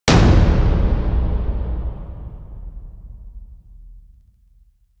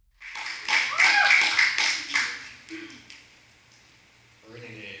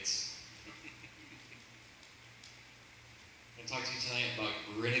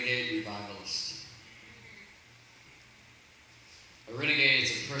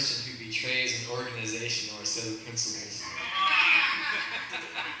person who betrays an organization or a set of principles.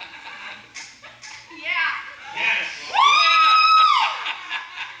 Yes.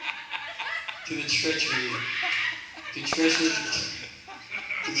 To the treachery,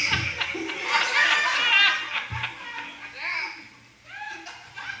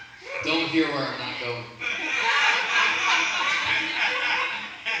 don't hear where I'm not going.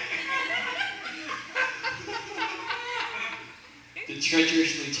 To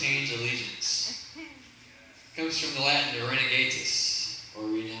treacherously change allegiance. Comes from the Latin renegatus, or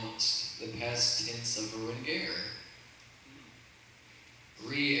renounced, the past tense of a renegare.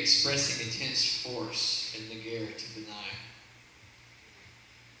 Re-expressing intense force and negare, to deny.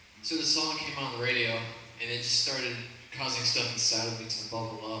 So the song came on the radio, and it just started causing stuff inside of me to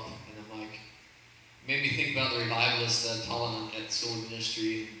bubble up, and I'm like, it made me think about the revivalists that I've taught on at school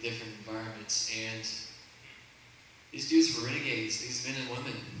ministry in different environments, and these dudes were renegades, these men and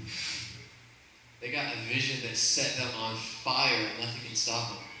women. They got a vision that set them on fire, and nothing can stop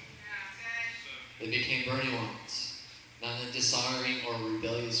them. They became burning ones, not in a dishonoring or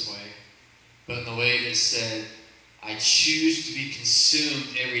rebellious way, but in the way that said, I choose to be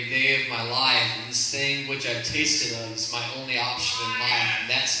consumed every day of my life, and this thing which I've tasted of is my only option in life, and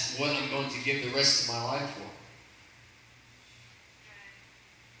that's what I'm going to give the rest of my life for.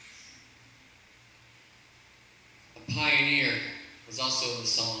 A pioneer was also in the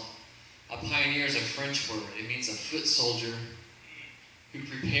song. A pioneer is a French word. It means a foot soldier who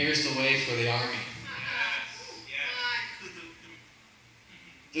prepares the way for the army.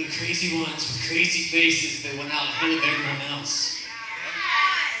 They're the crazy ones with crazy faces that went out ahead of everyone else.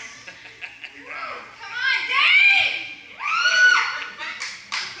 Come on, Dave!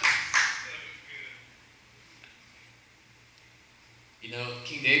 You know,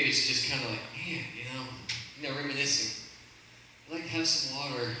 King David's just kind of like, man, reminiscing. I'd like to have some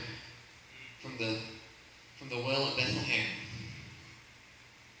water from the well at Bethlehem.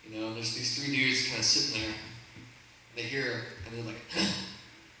 You know, there's these three dudes kind of sitting there. And they hear her, and they're like, I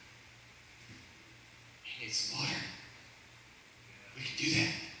need some water. We can do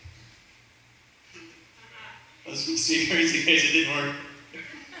that. I was going to say crazy because it didn't work.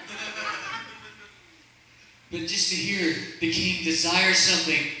 But just to hear the king desire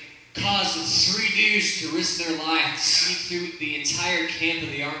something caused the three dudes to risk their life to sneak through the entire camp of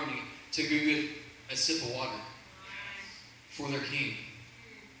the army to go get a sip of water for their king.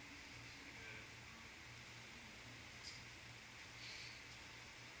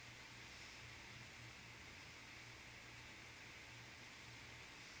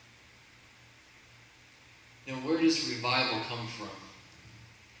 Now, where does revival come from?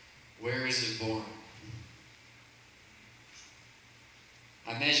 Where is it born? I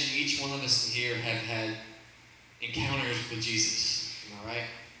imagine each one of us in here have had encounters with Jesus. Am I right?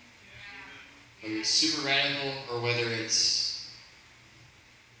 Whether it's super radical or whether it's,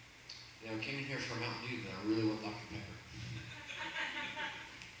 I came in here for a Mountain Dew, but I really want Dr. Pepper.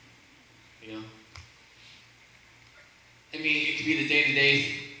 I mean, it could be the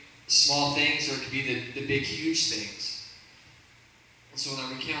day-to-day small things, or it could be the big, huge things. And so when I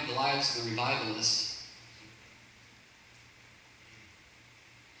recount the lives of the revivalists,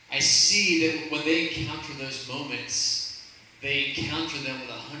 I see that when they encounter those moments, they encounter them with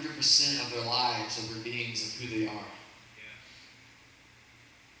 100% of their lives, of their beings, of who they are.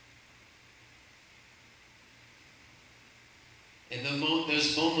 And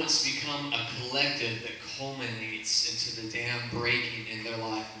those moments become a collective that culminates into the dam breaking in their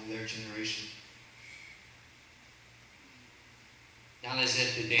life and their generation. Not as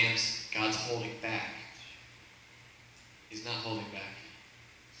if the dam's God's holding back. He's not holding back.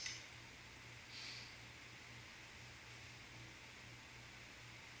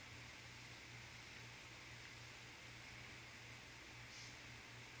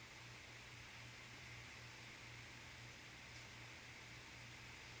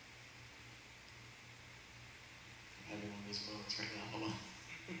 These moments right now. Hold on.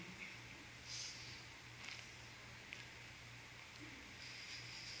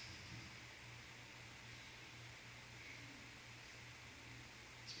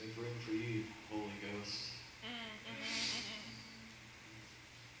 Let's make room for you, Holy Ghost.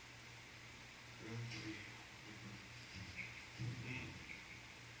 Room for you.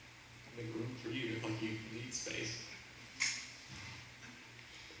 Make room for you like you need space.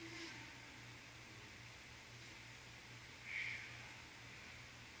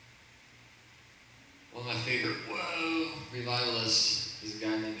 One of my favorite revivalists is a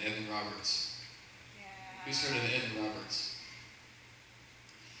guy named Evan Roberts. Yeah. Who's heard of Evan Roberts?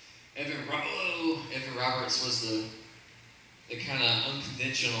 Evan Roberts was the the kind of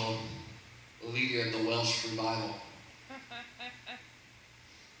unconventional leader of the Welsh revival.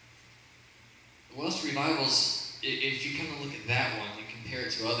 The Welsh revivals, if you kind of look at that one and compare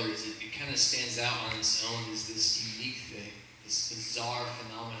it to others, it kind of stands out on its own as this unique thing, this bizarre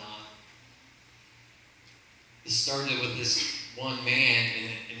phenomenon. It started with this one man,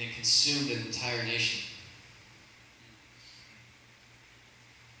 and it consumed an entire nation.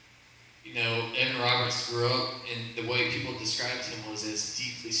 You know, Evan Roberts grew up, and the way people described him was as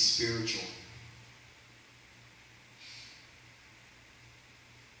deeply spiritual.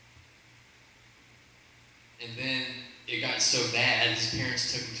 And then it got so bad, his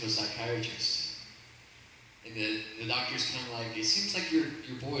parents took him to a psychiatrist. And the doctor's kind of like, it seems like your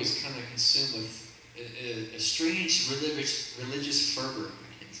boy's kind of consumed with a strange religious fervor.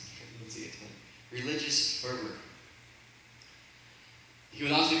 Religious fervor. He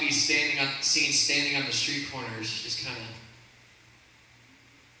would often be seen standing on the street corners, just kind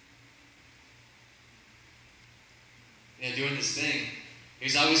of, doing this thing. He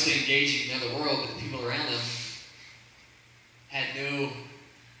was obviously engaging in the world, but the people around him had no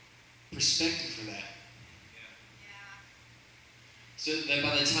perspective for that. So that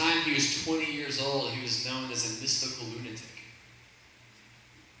by the time he was 20 years old, he was known as a mystical lunatic.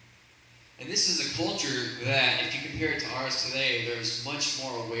 And this is a culture that, if you compare it to ours today, there's much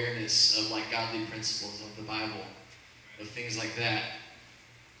more awareness of like godly principles of the Bible, of things like that.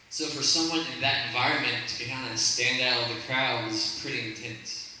 So for someone in that environment to kind of stand out of the crowd was pretty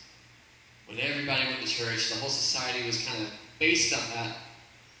intense. When everybody went to church, the whole society was kind of based on that.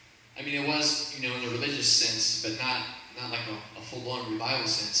 I mean, it was, in a religious sense, but not like a full-blown revival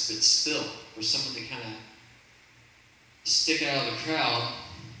sense, but still, for someone to kind of stick out of the crowd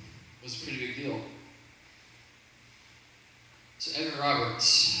was a pretty big deal. So Evan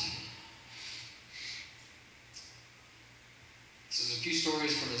Roberts. So there's a few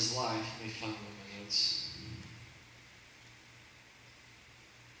stories from his life. Let me find them in my notes.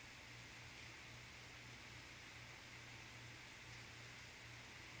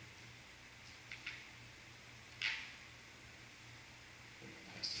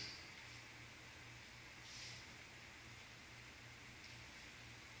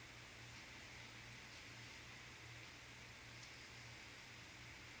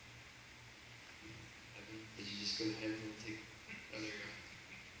 Did you just go to heaven and take... Oh, there you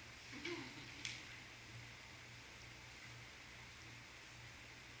go.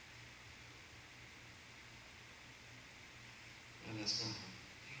 No, that's not.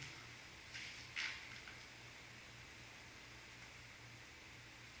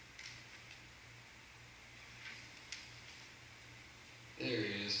 There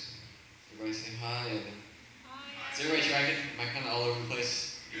he is. Everybody say hi, Evan. Hi. Is everybody tracking? Am I kind of all over the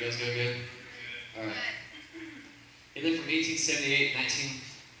place? You guys doing good? All right. He lived from 1878 to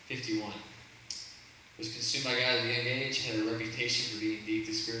 1951. Was consumed by God at a young age, had a reputation for being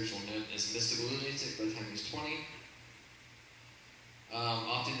deeply spiritual, known as mystical lunatic by the time he was 20.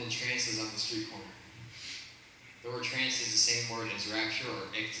 Often in trances on the street corner. The word trance is the same word as rapture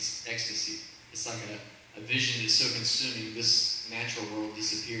or ecstasy. It's like a vision that's so consuming, this natural world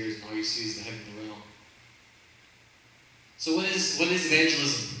disappears and all you see is the heavenly realm. So what is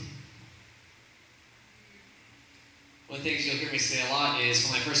evangelism? One of the things you'll hear me say a lot is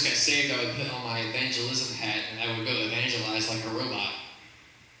when I first got saved, I would put on my evangelism hat and I would go to evangelize like a robot.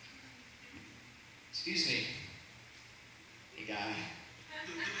 Excuse me. Hey, guy.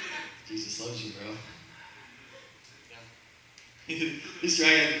 Jesus loves you, bro. He's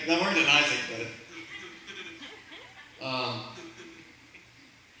trying. That worked on Isaac,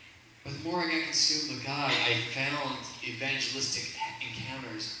 but the more I got consumed with God, I found evangelistic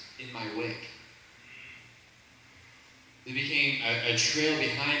encounters in my wake. They became a trail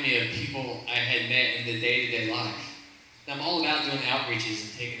behind me of people I had met in the day-to-day life. Now, I'm all about doing outreaches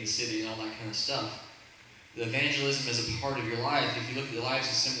and taking the city and all that kind of stuff. The evangelism is a part of your life. If you look at the lives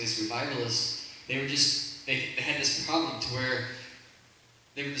of some of these revivalists, they had this problem to where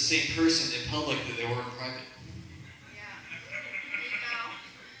they were the same person in public that they were in private.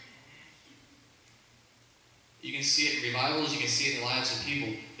 You can see it in revivals, you can see it in the lives of people.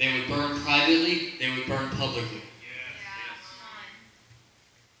 They would burn privately, they would burn publicly.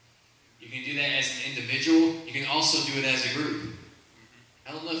 You can do that as an individual. You can also do it as a group.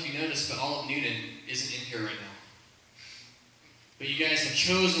 I don't know if you noticed, but all of Newton isn't in here right now. But you guys have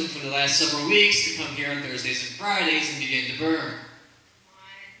chosen for the last several weeks to come here on Thursdays and Fridays and begin to burn.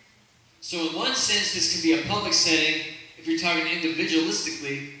 So in one sense, this can be a public setting if you're talking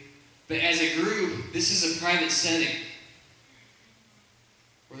individualistically, but as a group, this is a private setting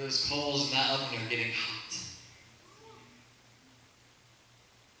where those coals in that oven are getting hot.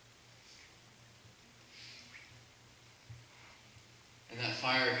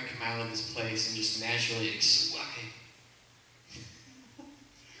 around this place and just naturally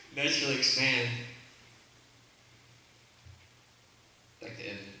naturally expand. Back to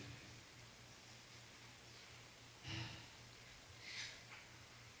Evan.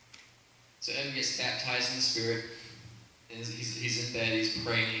 So Evan gets baptized in the Spirit, and he's in bed, he's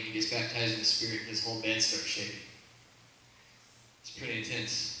praying, he gets baptized in the Spirit, and his whole bed starts shaking. It's pretty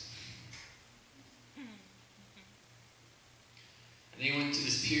intense. And he went to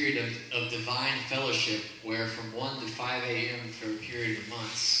this period of divine fellowship where from 1 to 5 a.m. for a period of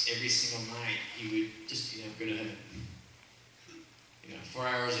months, every single night, he would just, go to heaven. 4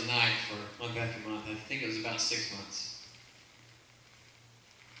 hours a night for month after month. I think it was about 6 months.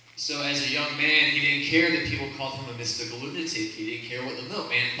 So as a young man, he didn't care that people called him a mystical lunatic. He didn't care what the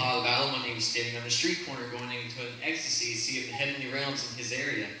milkman thought about him when he was standing on the street corner going into an ecstasy, seeing the heavenly realms in his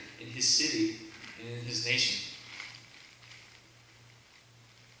area, in his city, and in his nation.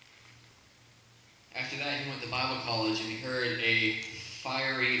 After that, he went to Bible college and he heard a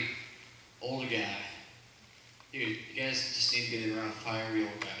fiery old guy. Dude, you guys just need to get around fiery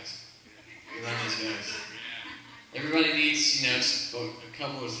old guys. Get around those guys. Everybody needs, just a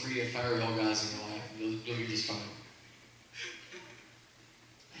couple or three of fiery old guys in your life, and you'll be just fine.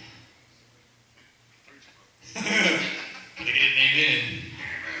 Gotta get it named in.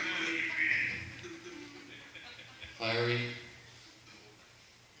 Fiery.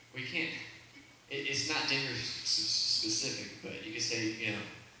 We can't. It's not gender specific, but you can say,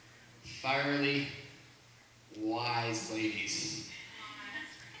 fiery, wise ladies.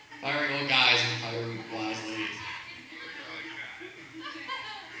 Fiery old guys and fiery, wise ladies.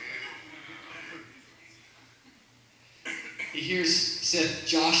 He hears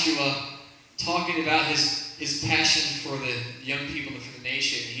Joshua talking about his passion for the young people and for the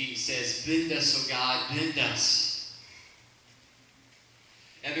nation. He says, "Bend us, O God, bend us."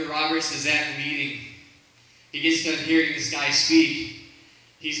 Evan Roberts is at the meeting. He gets done hearing this guy speak.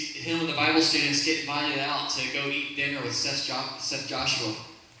 Him and the Bible students get invited out to go eat dinner with Seth Joshua.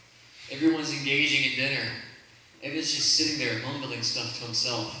 Everyone's engaging in dinner. Evan's just sitting there mumbling stuff to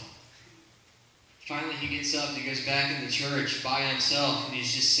himself. Finally, he gets up and he goes back in the church by himself, and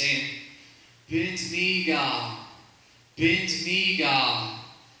he's just saying, "Bend me, God. Bend me, God.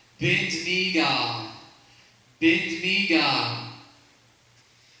 Bend me, God. Bend me, God."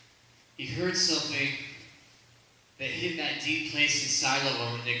 He heard something that hit that deep place inside of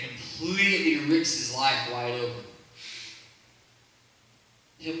him, and it completely rips his life wide open.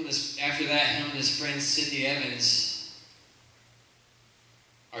 After that, him and his friend Sidney Evans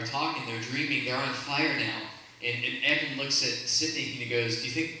are talking, they're dreaming, they're on fire now. And Evan looks at Sidney and he goes, "Do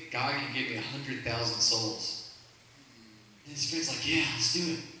you think God can give me 100,000 souls?" And his friend's like, "Yeah, let's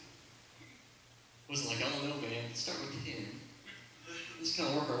do it." Wasn't like, "I don't know, man, let's start with 10. Let's kind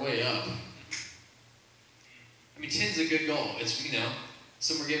of work our way up." I mean, 10's a good goal. It's,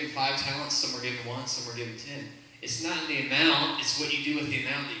 some are given 5 talents, some are given 1, some are given 10. It's not the amount, it's what you do with the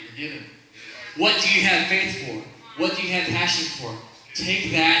amount that you're given. What do you have faith for? What do you have passion for?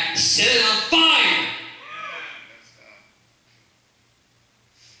 Take that, set it on fire!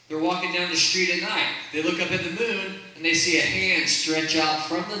 They're walking down the street at night. They look up at the moon, and they see a hand stretch out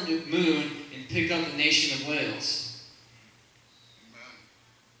from the moon and pick up the nation of Wales.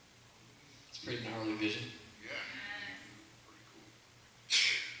 It's a pretty gnarly vision.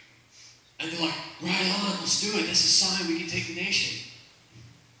 And they're like, "Right on, let's do it. That's a sign we can take the nation."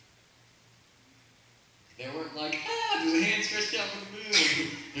 They weren't like, "There's a hand stretched out from the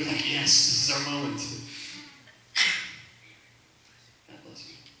moon." They're like, "Yes, this is our moment." God bless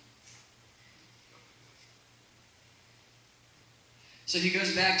you. So he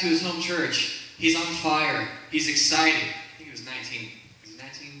goes back to his home church. He's on fire. He's excited. I think he was 19. Was he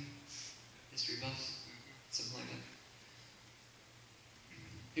 19? History buffs? Something like that.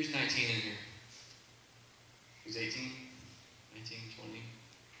 Who's 19 in here? Who's 18? 19, 20?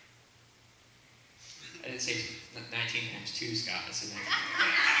 I didn't say 19 times 2, Scott. I said 19.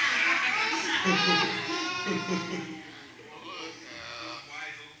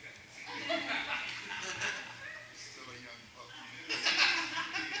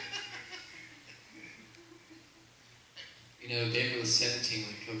 David was 17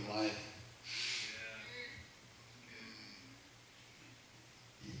 when he killed Goliath.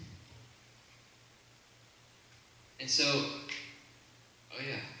 And so,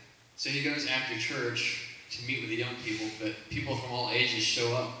 so he goes after church to meet with the young people, but people from all ages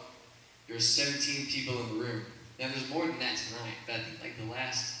show up. There's 17 people in the room. Now there's more than that tonight, but I think like the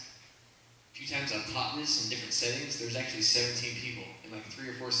last few times I've taught this in different settings, there's actually 17 people in like 3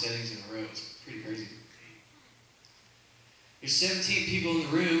 or 4 settings in a row. It's pretty crazy. There's 17 people in the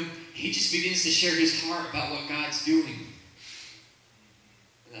room. He just begins to share his heart about what God's doing.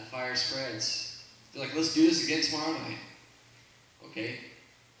 And that fire spreads. They're like, let's do this again tomorrow night. Okay.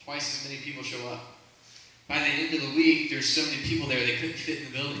 Twice as many people show up. By the end of the week, there's so many people there they couldn't fit in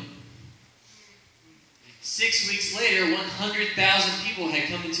the building. 6 weeks later, 100,000 people had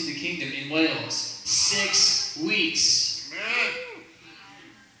come into the kingdom in Wales. 6 weeks. Amen.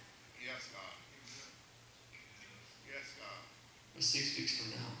 Yes, God. Yes, God. Or 6 weeks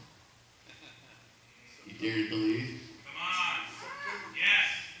from now. You dare to believe? Come on. Yes.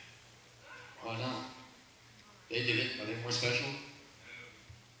 Why not? They did it. Are they more special?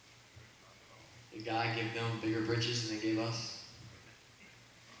 Did God give them bigger britches than they gave us?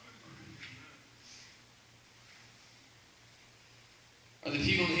 Are the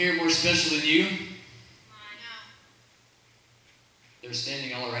people in here more special than you? They're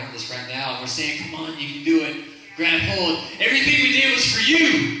standing all around us right now, and we're saying, come on, you can do it. Grab hold. Everything we did was for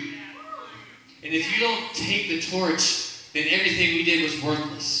you. And if you don't take the torch, then everything we did was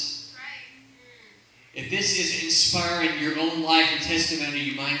worthless. If this is inspiring your own life and testimony,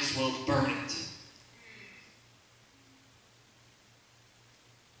 you might as well burn it.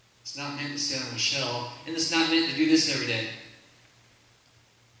 It's not meant to stand on a shelf, and it's not meant to do this every day.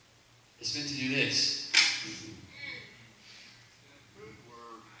 It's meant to do this. Good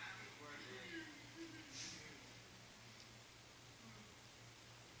word.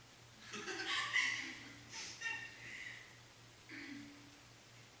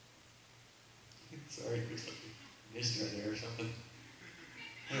 Sorry, there's like a mist right there or something.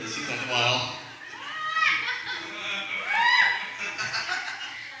 I haven't seen that in a while.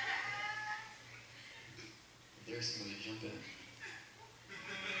 There's somebody to jump in.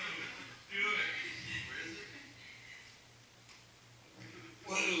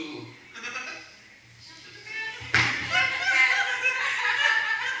 Whoa!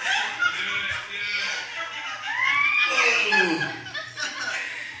 Whoa!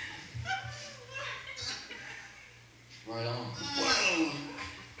 Right on. Whoa!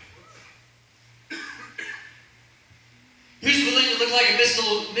 Who's willing to look like a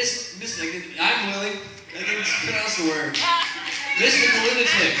I'm willing. I can pronounce the word. Mystical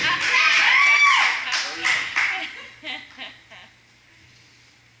lunatic.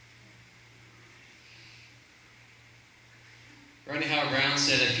 Brown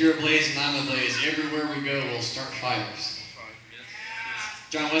said, if you're ablaze and I'm ablaze, everywhere we go we'll start fires.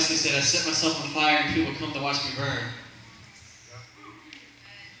 John Wesley said, I set myself on fire and people come to watch me burn.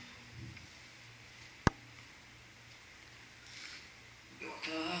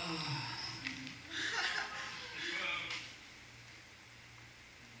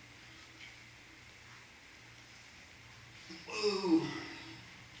 Whoa.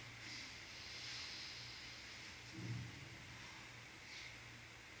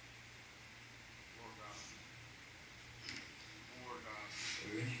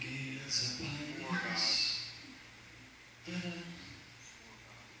 Renegades Revivalists. Da-da.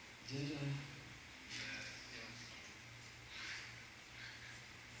 Da-da.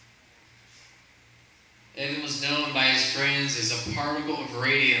 Evan was known by his friends as a particle of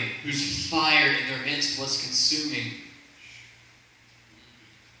radium whose fire in their midst was consuming.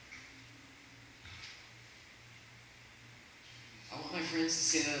 I want my friends to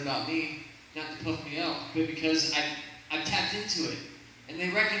say that about me, not to puff me up, but because I've tapped into it. And they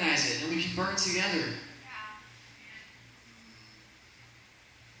recognize it, and we can burn together.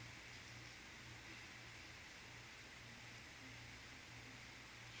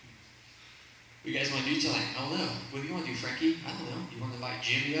 What do you guys want to do tonight? I don't know. What do you want to do, Frankie? I don't know. You want to invite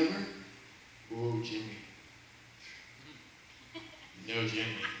Jimmy over? Whoa, Jimmy. No,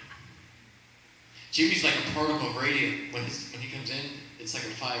 Jimmy. Jimmy's like a particle of radium. When he comes in, it's like a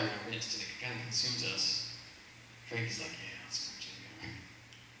fire in our midst, and it kind of consumes us. Frankie's like, yeah, let's bring Jimmy over.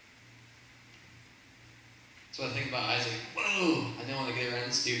 So I think about Isaac. Whoa! I don't want to get around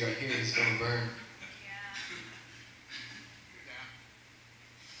this dude right here. He's going to burn.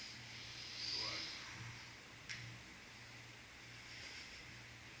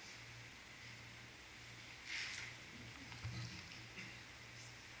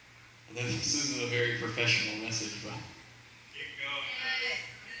 I know this isn't a very professional message, but Keep going.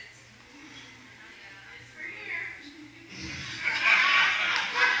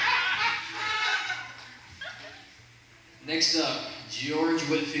 next up, George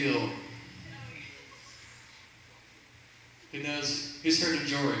Whitfield. Who knows? Who's heard of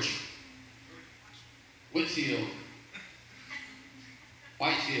George? Whitfield.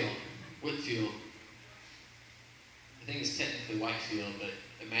 Whitefield. Whitfield. I think it's technically Whitefield, but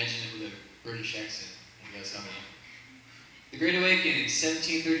imagine it with a British accent. You guys have that. The Great Awakening,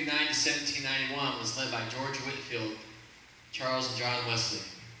 1739 to 1791, was led by George Whitefield, Charles and John Wesley.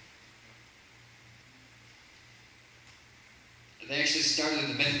 They actually started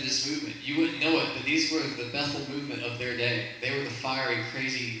the Methodist movement. You wouldn't know it, but these were the Bethel movement of their day. They were the fiery,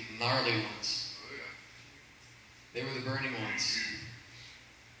 crazy, gnarly ones. They were the burning ones.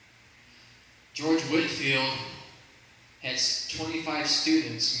 George Whitefield had 25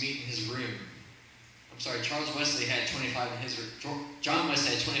 students meet in his room. I'm sorry, Charles Wesley had 25 in his room. John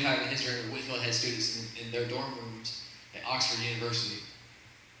Wesley had 25 in his room, and Whitefield had students in their dorm rooms at Oxford University.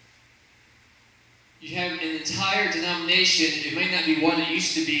 You have an entire denomination. It might not be what it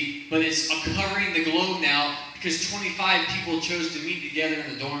used to be, but it's covering the globe now because 25 people chose to meet together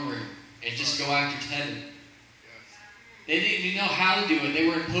in the dorm room and just go after heaven. They didn't even know how to do it. They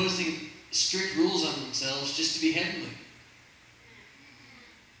were imposing strict rules on themselves just to be heavenly.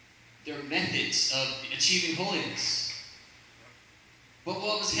 There are methods of achieving holiness. But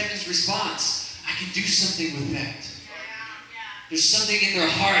what was heaven's response? I can do something with that. There's something in their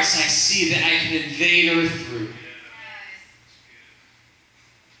hearts I see that I can invade earth through.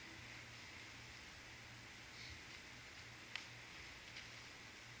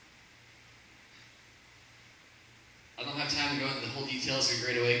 I don't have time to go into the whole details of the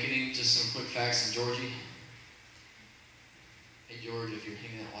Great Awakening, just some quick facts on Georgie. Hey George, if you're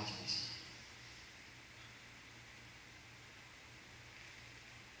hanging out watching this.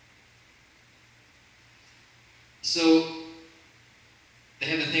 So, they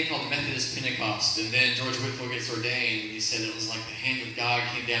have a thing called the Methodist Pentecost, and then George Whitefield gets ordained, and he said it was like the hand of God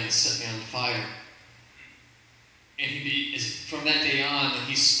came down and set me on fire. And from that day on, when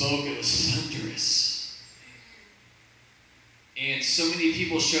he spoke, it was thunderous. And so many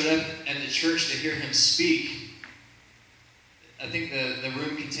people showed up at the church to hear him speak. I think the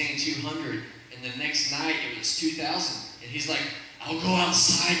room contained 200, and the next night it was 2,000. And he's like, I'll go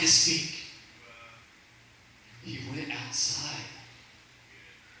outside to speak. He went outside.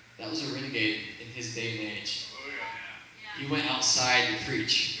 That was a renegade in his day and age. He went outside to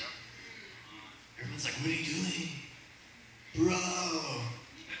preach. Everyone's like, what are you doing? Bro!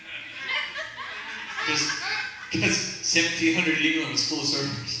 Because 1700 England was full of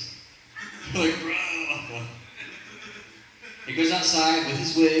servers. They're like, bro! He goes outside with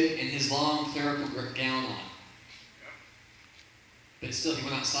his wig and his long clerical gown on. But still, he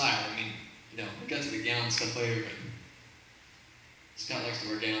went outside. I mean, we'll get to the gown and stuff later, but Scott likes to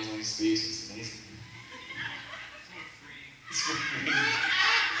wear gowns when he speaks. It's amazing. It's for free.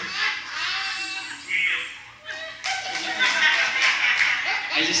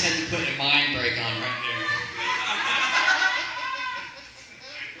 I just had to put a mind break on right there.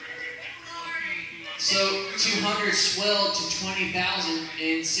 So 200 swelled to 20,000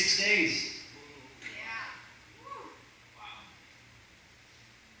 in 6 days.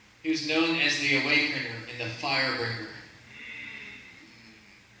 He was known as the Awakener and the Firebringer.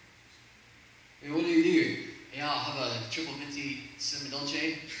 What do you do? Yeah, I'll have a triple minty cinnamon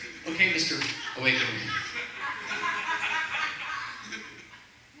dolce. Okay, Mr. Awakener.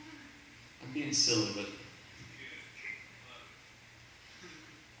 I'm being silly, but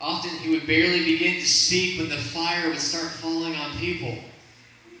often he would barely begin to speak when the fire would start falling on people.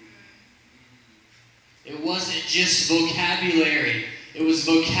 It wasn't just vocabulary. It was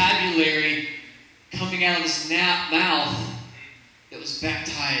vocabulary coming out of his mouth that was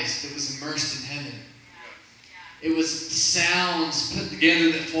baptized, that was immersed in heaven. It was sounds put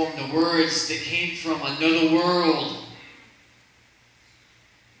together that formed the words that came from another world.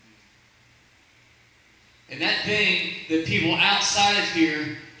 And that thing that people outside of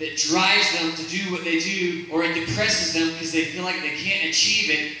here that drives them to do what they do, or it depresses them because they feel like they can't achieve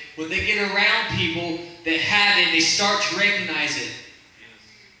it, when they get around people that have it, they start to recognize it.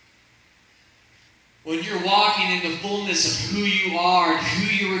 When you're walking in the fullness of who you are and who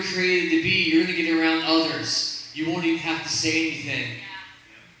you were created to be, you're going to get around others. You won't even have to say anything.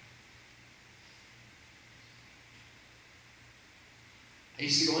 I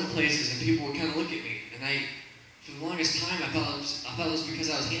used to go in places and people would kind of look at me, and for the longest time, I thought it was because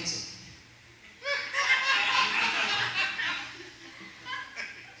I was handsome.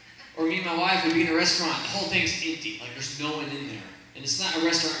 Or me and my wife would be in a restaurant, the whole thing's empty, like there's no one in there. And it's not a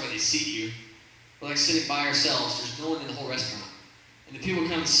restaurant where they seat you. We're like sitting by ourselves. There's no one in the whole restaurant. And the people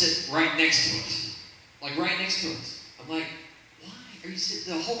come and sit right next to us. Like right next to us. I'm like, why are you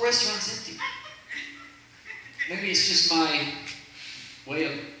sitting? The whole restaurant's empty. Maybe it's just my way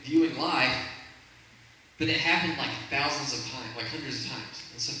of viewing life. But it happened like thousands of times, like hundreds of times.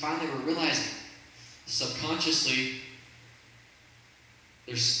 And so finally we're realizing, subconsciously,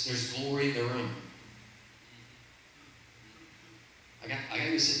 there's glory in the room. I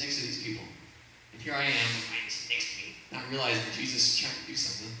gotta go sit next to these people. And here I am, I sit next to me, not realizing that Jesus is trying to do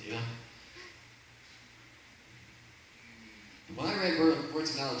something, you know? When I read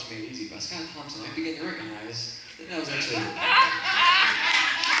Words of Knowledge Made Easy by Scott Thompson, I began to recognize that that was actually...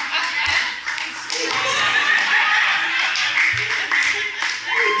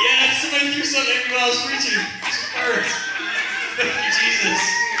 Yeah, somebody threw something at me while I was preaching. It's first. Thank you, Jesus.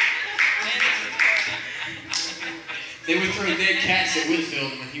 They would throw dead cats at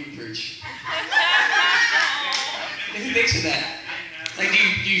Whitfield when he would preach. And who thinks of that? Like, do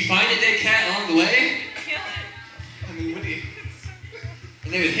you find a dead cat along the way? I mean, what do you...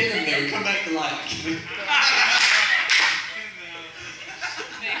 And they would hit him, they would come back to life.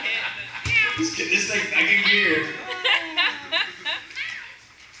 This thing, I can hear.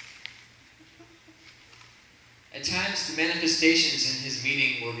 At times, the manifestations in his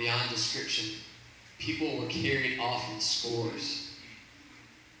meeting were beyond description. People were carried off in scores.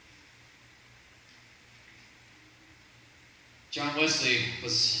 John Wesley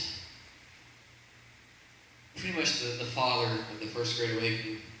was pretty much the father of the First Great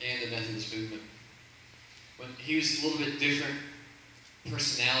Awakening and the Methodist movement. When he was a little bit different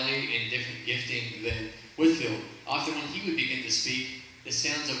personality and different gifting than Whitfield. Often when he would begin to speak, the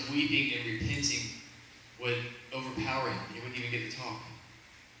sounds of weeping and repenting would overpower him. He wouldn't even get to talk.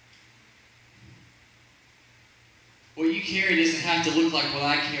 What you carry doesn't have to look like what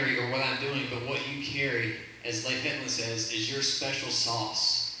I carry or what I'm doing, but what you carry, as Leif Hetland says, is your special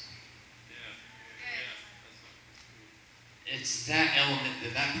sauce. It's that element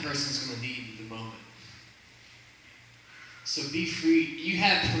that person's going to need in the moment. So be free. You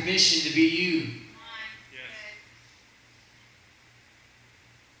have permission to be you.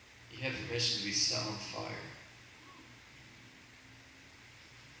 You have permission to be set on fire.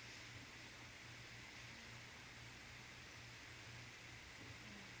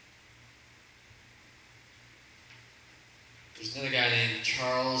 There's another guy named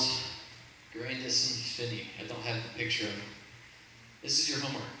Charles Grandison Finney. I don't have the picture of him. This is your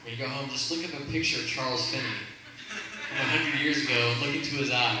homework. When you go home, just look up a picture of Charles Finney from 100 years ago and look into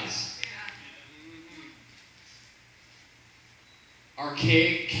his eyes.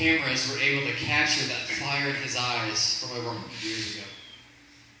 Archaic cameras were able to capture that fire in his eyes from over 100 years ago.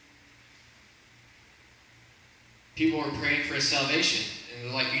 People were praying for his salvation. And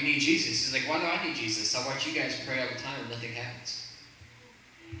they're like, you need Jesus. He's like, why do I need Jesus? I watch you guys pray all the time and nothing happens.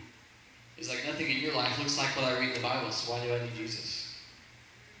 He's like, nothing in your life looks like what I read in the Bible, so why do I need Jesus?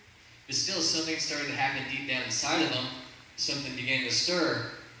 But still, something started to happen deep down inside of him. Something began to stir.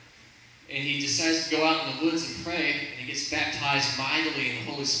 And he decides to go out in the woods and pray, and he gets baptized mightily in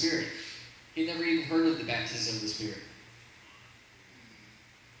the Holy Spirit. He never even heard of the baptism of the Spirit.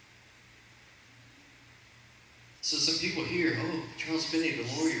 So some people hear, oh, Charles Finney, the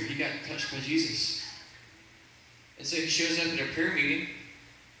lawyer, he got touched by Jesus. And so he shows up at a prayer meeting,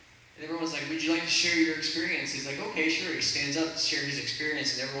 and everyone's like, would you like to share your experience? He's like, okay, sure. He stands up to share his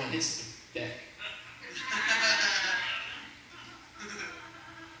experience, and everyone hits the deck.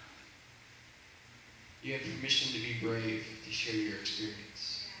 You have permission to be brave, to share your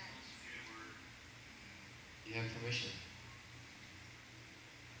experience. You have permission.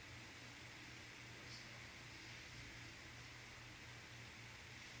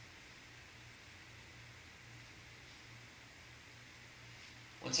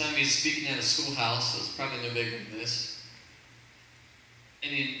 One time he was speaking at a schoolhouse, so it's probably no bigger than this.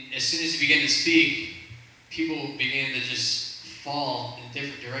 And as soon as he began to speak, people began to just fall in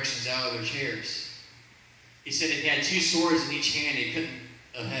different directions out of their chairs. He said if he had 2 swords in each hand, he couldn't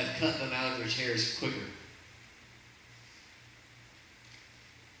have cut them out of their chairs quicker.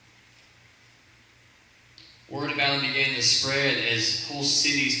 Word about him began to spread as whole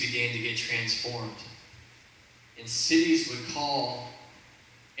cities began to get transformed. And cities would call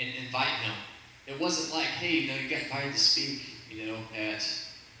and invite him. It wasn't like, hey, you got invited to speak, at,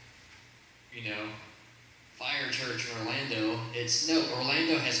 Fire Church in Orlando. It's, no,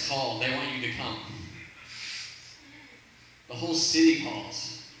 Orlando has called. They want you to come. The whole city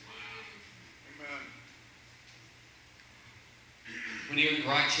calls. Amen. When he was in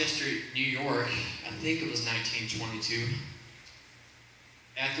Rochester, New York, I think it was 1922,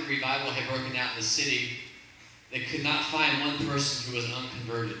 after revival had broken out in the city, they could not find one person who was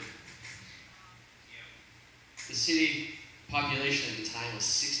unconverted. The city population at the time was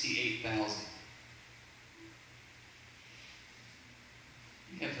 68,000.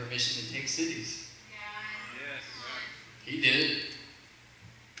 You have permission to take cities. Yes. He did.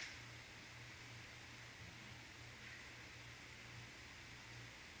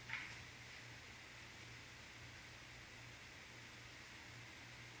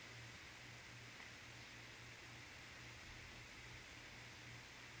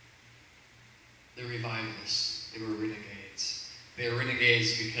 the revivalists. They were renegades. They were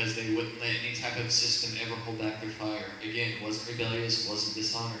renegades because they wouldn't let any type of system ever hold back their fire. Again, it wasn't rebellious, it wasn't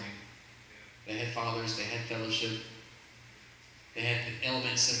dishonoring. They had fathers, they had fellowship, they had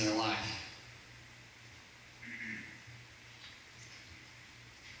elements in their life.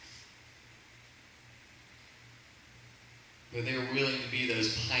 But they were willing to be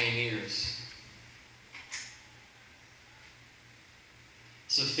those pioneers.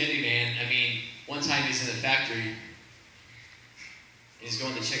 So fitting, man. I mean, one time he's in the factory, and he's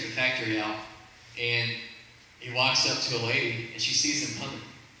going to check the factory out, and he walks up to a lady, and she sees him coming,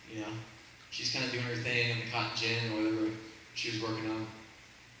 you know. She's kind of doing her thing in the cotton gin or whatever she was working on.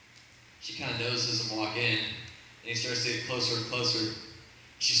 She kind of notices him walk in, and he starts to get closer and closer.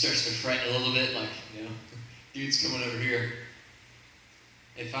 She starts to fret a little bit, like, you know, dude's coming over here.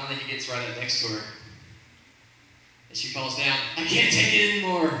 And finally he gets right up next to her. And she falls down. I can't take it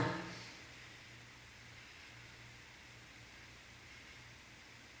anymore.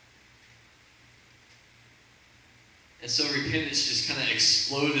 And so repentance just kind of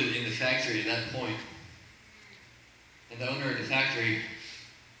exploded in the factory at that point. And the owner of the factory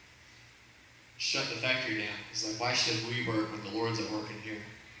shut the factory down. He's like, why should we work when the Lord's at work in here?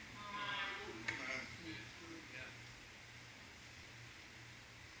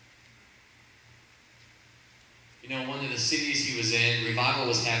 You know, one of the cities he was in, revival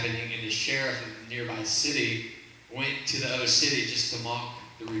was happening, and the sheriff of the nearby city went to the other city just to mock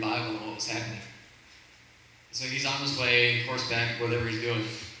the revival and what was happening. So he's on his way, horseback, whatever he's doing.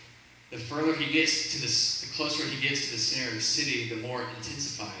 The further he gets to this, the closer he gets to the center of the city, the more it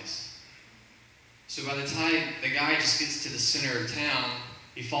intensifies. So by the time the guy just gets to the center of town,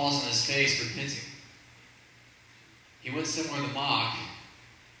 he falls on his face repenting. He went somewhere to mock.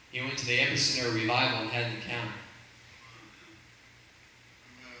 He went to the epicenter of revival and had an encounter.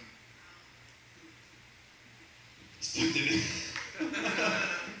 Stuck in it.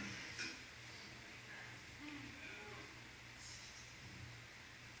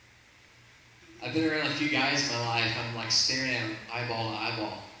 I've been around a few guys in my life. I'm like staring at them eyeball to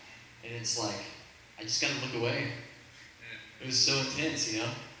eyeball, and it's like I just gotta look away. It was so intense, you know.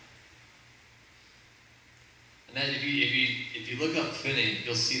 And then if you look up Finney,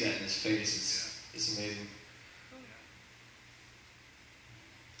 you'll see that in his face. It's amazing.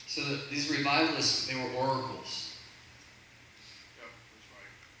 So these revivalists, they were oracles.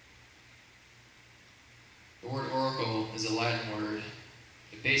 The word oracle is a Latin word.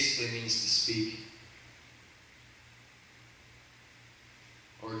 It basically means to speak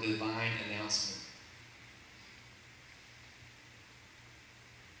or divine announcement.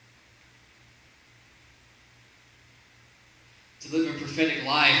 To live a prophetic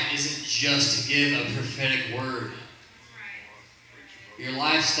life isn't just to give a prophetic word. Your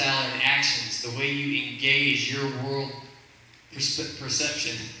lifestyle and actions, the way you engage your world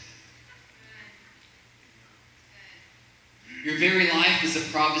perception. Your very life is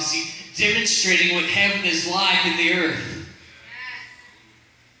a prophecy demonstrating what heaven is like in the earth.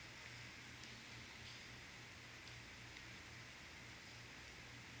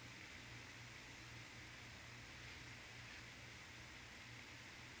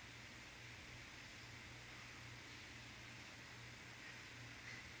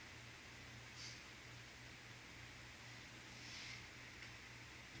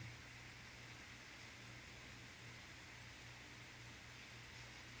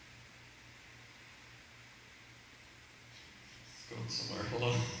 Going somewhere. Hold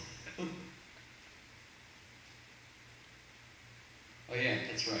on. Oh yeah,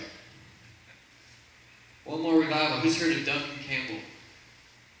 that's right. One more revival. Who's heard of Duncan Campbell?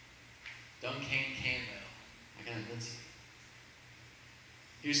 Duncan Campbell. I gotta miss it.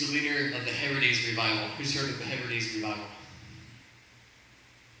 He was the leader of the Hebrides revival. Who's heard of the Hebrides revival?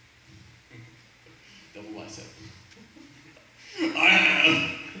 Double bicep. I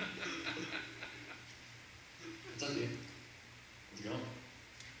have. What's up, dude? How's it going?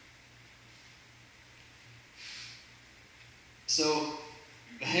 So,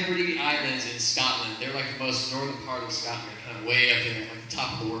 the Hebrides Islands in Scotland, they're like the most northern part of Scotland, kind of way up there, like the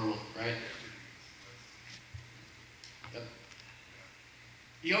top of the world, right? Yep.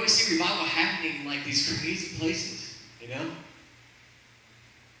 You always see revival happening in like these crazy places, you know?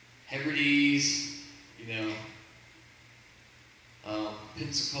 Hebrides, you know,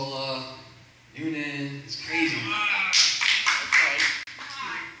 Pensacola, Noonan, it's crazy.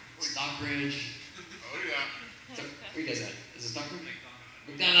 Stockbridge. Oh, yeah. Where you guys at? Is it Stockbridge?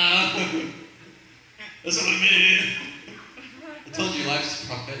 McDonough. That's what I mean. I told you life's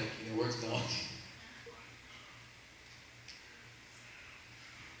prophetic, you know, words of knowledge.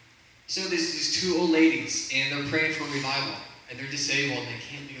 So there's these two old ladies, and they're praying for revival, and they're disabled, and they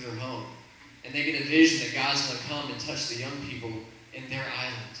can't leave their home. And they get a vision that God's going to come and touch the young people in their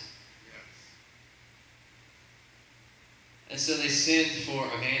island. And so they send for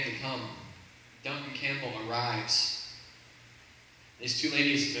a man to come. Duncan Campbell arrives. These two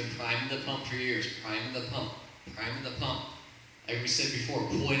ladies have been priming the pump for years, priming the pump. Like we said before,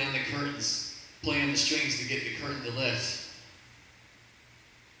 pulling on the curtains, pulling on the strings to get the curtain to lift.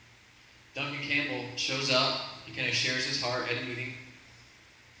 Duncan Campbell shows up. He kind of shares his heart at a meeting.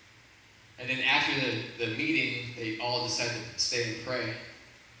 And then after the meeting, they all decide to stay and pray.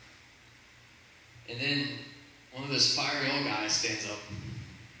 And then one of those fiery old guys stands up.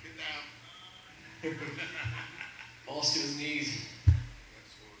 Get down. Falls to his knees.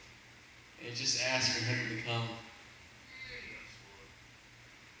 And just asks for heaven to come.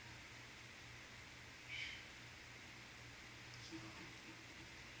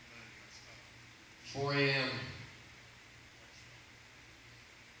 4 a.m.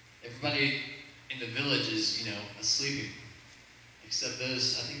 Everybody in the village is, sleeping. Except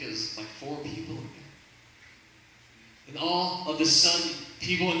those, I think it was like 4 people. And all of a sudden,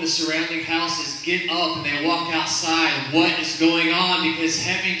 people in the surrounding houses get up and they walk outside. What is going on? Because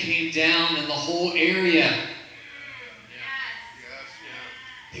heaven came down in the whole area.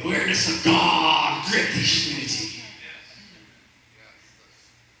 The awareness of God gripped the community.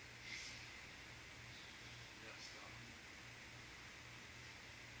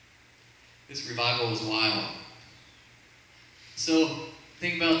 This revival was wild. So,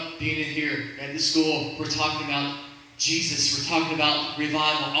 think about being in here at the school. We're talking about Jesus. We're talking about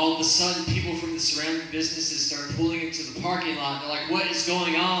revival. All of a sudden, people from the surrounding businesses start pulling into the parking lot. They're like, what is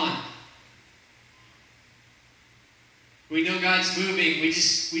going on? We know God's moving. We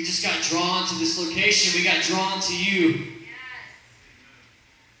just got drawn to this location. We got drawn to you.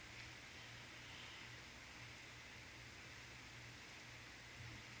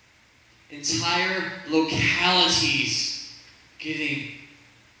 Entire localities getting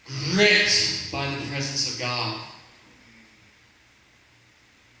gripped by the presence of God.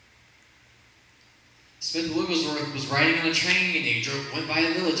 Smith Wigglesworth was riding on a train and he went by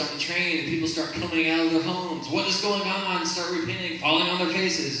a village on the train and people start coming out of their homes. What is going on? Start repenting, falling on their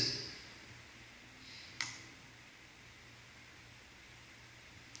faces.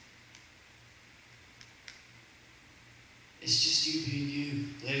 It's just you being you,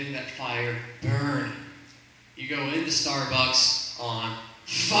 letting that fire burn. You go into Starbucks on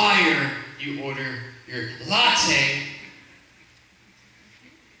fire. You order your latte.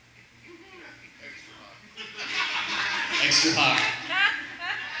 Extra hot.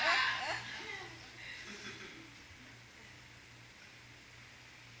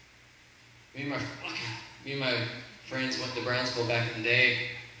 Me and my friends went to Brownsville back in the day,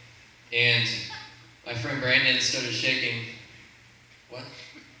 and my friend Brandon started shaking. What?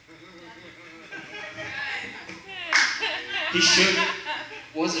 He shook.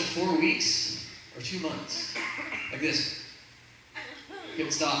 Was it 4 weeks or 2 months? Like this.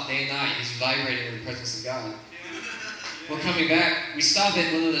 Couldn't stop day and night. He's vibrating in the presence of God. We're coming back. We stop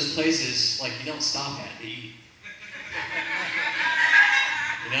at one of those places like you don't stop at to eat.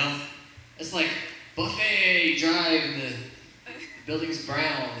 It's like buffet. You drive and the building's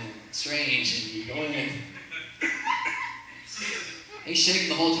brown and strange, and you go in. He's shaking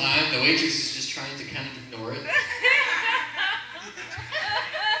the whole time. The waitress is just trying to kind of ignore it.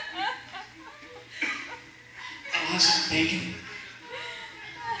 I'll have some bacon.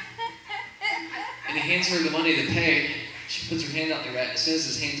 And he hands her the money to pay. She puts her hand out there. As soon as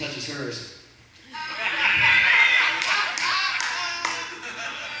his hand touches hers,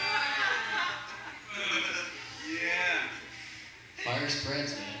 fire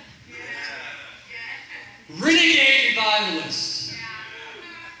spreads, man. Renegade Revivalists.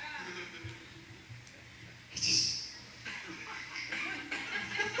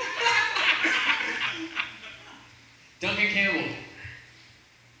 Duncan Campbell.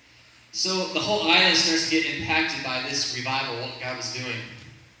 So the whole island starts to get impacted by this revival, what God was doing.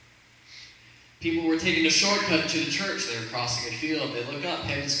 People were taking a shortcut to the church. They were crossing a field. They look up.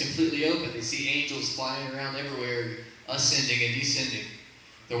 Heaven's completely open. They see angels flying around everywhere, ascending and descending.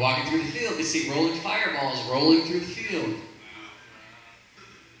 They're walking through the field. They see rolling fireballs rolling through the field.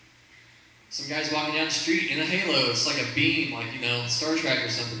 Some guy's walking down the street in a halo. It's like a beam, like, Star Trek or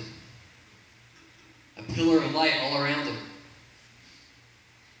something. A pillar of light all around him.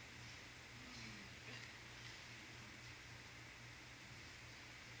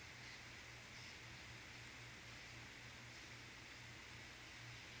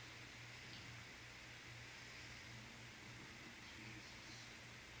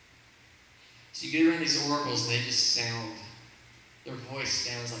 So you get around these oracles and they just sound, their voice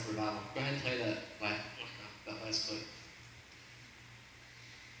sounds like revival. Go ahead and play that last clip.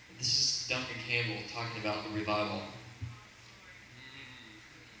 This is Duncan Campbell talking about the revival.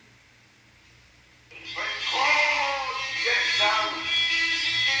 When God gets down,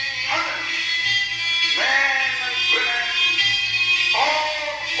 heaven, men and women, all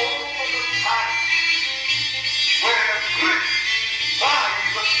over the planet, were gripped by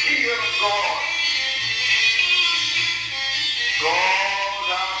the fear of God. God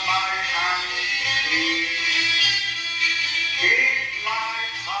are my hands clean, keep my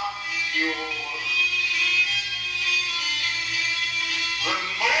heart pure. The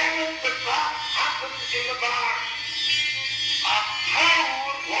moment that happens in the bar, a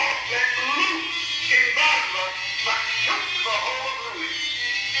power was let loose in that blood that shook the whole room.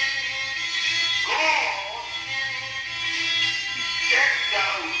 God stepped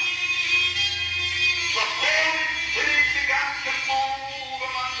down. The Holy Spirit began to move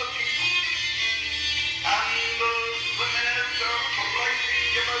among the people. And the minister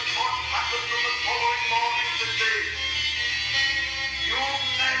writing about what happened on the following morning today. You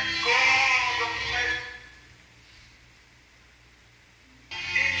met God met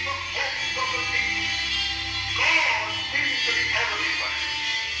in the homes of the people. God seems to be everywhere.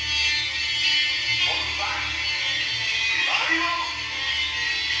 On that, revival.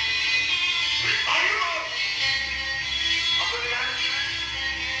 Up in the answer.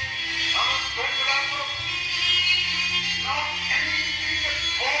 Not a strength about them. Not anything at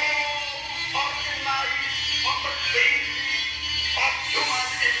all organized on the basis of human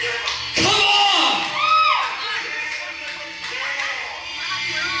endeavor. Come on!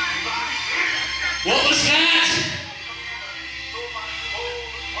 What was that?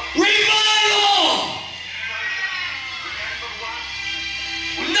 Revival!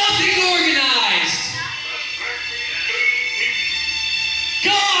 Nothing organized.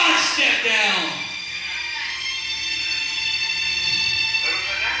 God stepped down.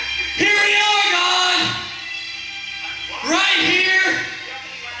 Here we are, God. Right here.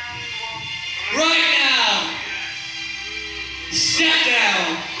 Right now. Step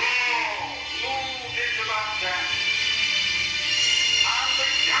down.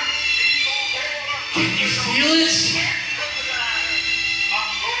 Can you feel it?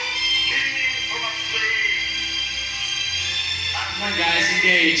 Come on, guys,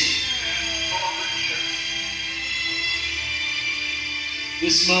 engage.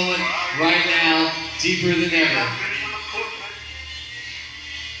 This moment, right now, deeper than ever.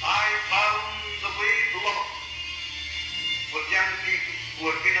 I found the way lost with young people who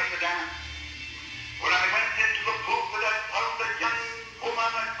had been at the dance. When I went into the pulpit, I found a young woman,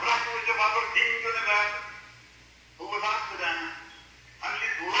 a graduate of Aberdeen University, who was at the dance. And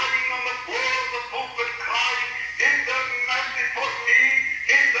she's lying on the floor of the pulpit crying, "Is there mercy for me?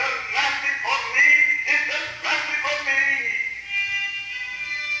 Is there mercy for me? Is there mercy for me?"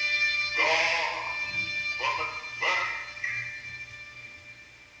 God was at work.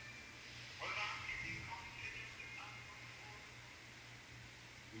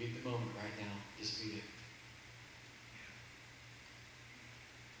 Meet the moment right now. Just meet it.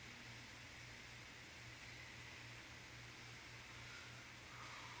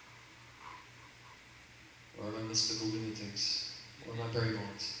 Or my mystical lunatics, or my very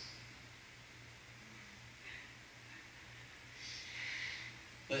ones.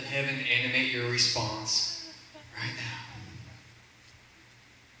 Let heaven animate your response right now.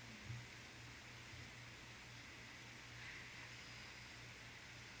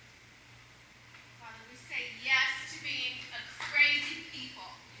 Father, we say yes to being a crazy people.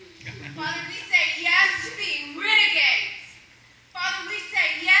 Father, we say yes to being renegades. Father, we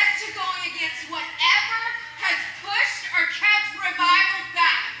say yes to going against whatever has pushed or kept revival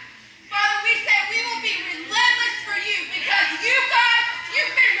back. Father, we say we will be relentless for you because you, God,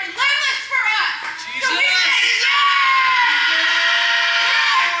 you've been relentless for us. So we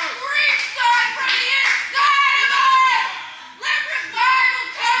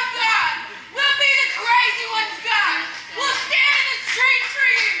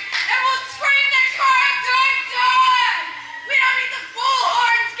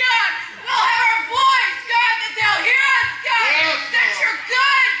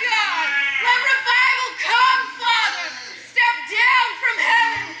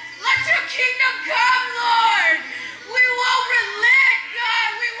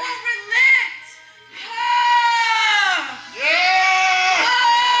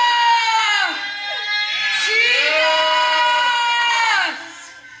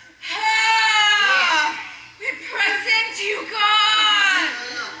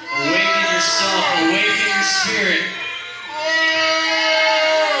Spirit.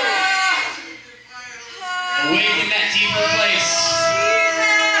 Awaken that deeper place.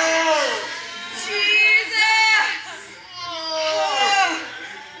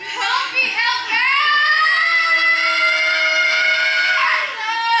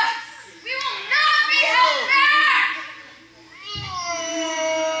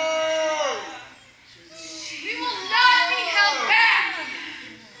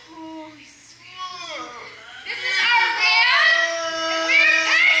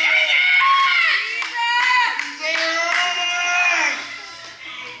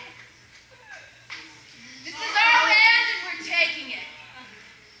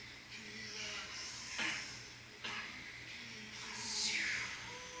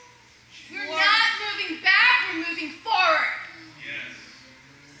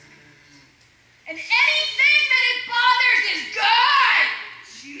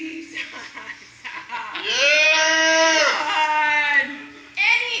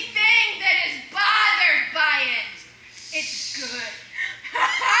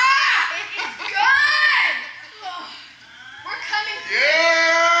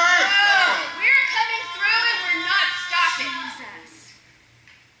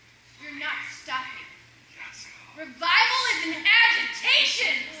 Revival is an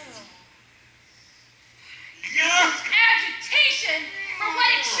agitation. Yes! It's agitation for what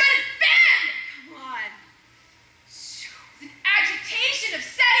it should have been. Come on. It's an agitation of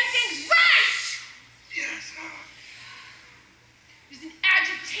setting things right. Yes! There's an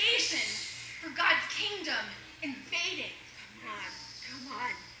agitation for God's kingdom invading. Come on. Come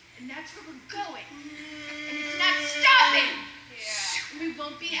on. And that's where we're going. And it's not stopping. Yeah. We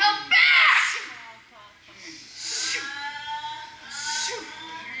won't be held back.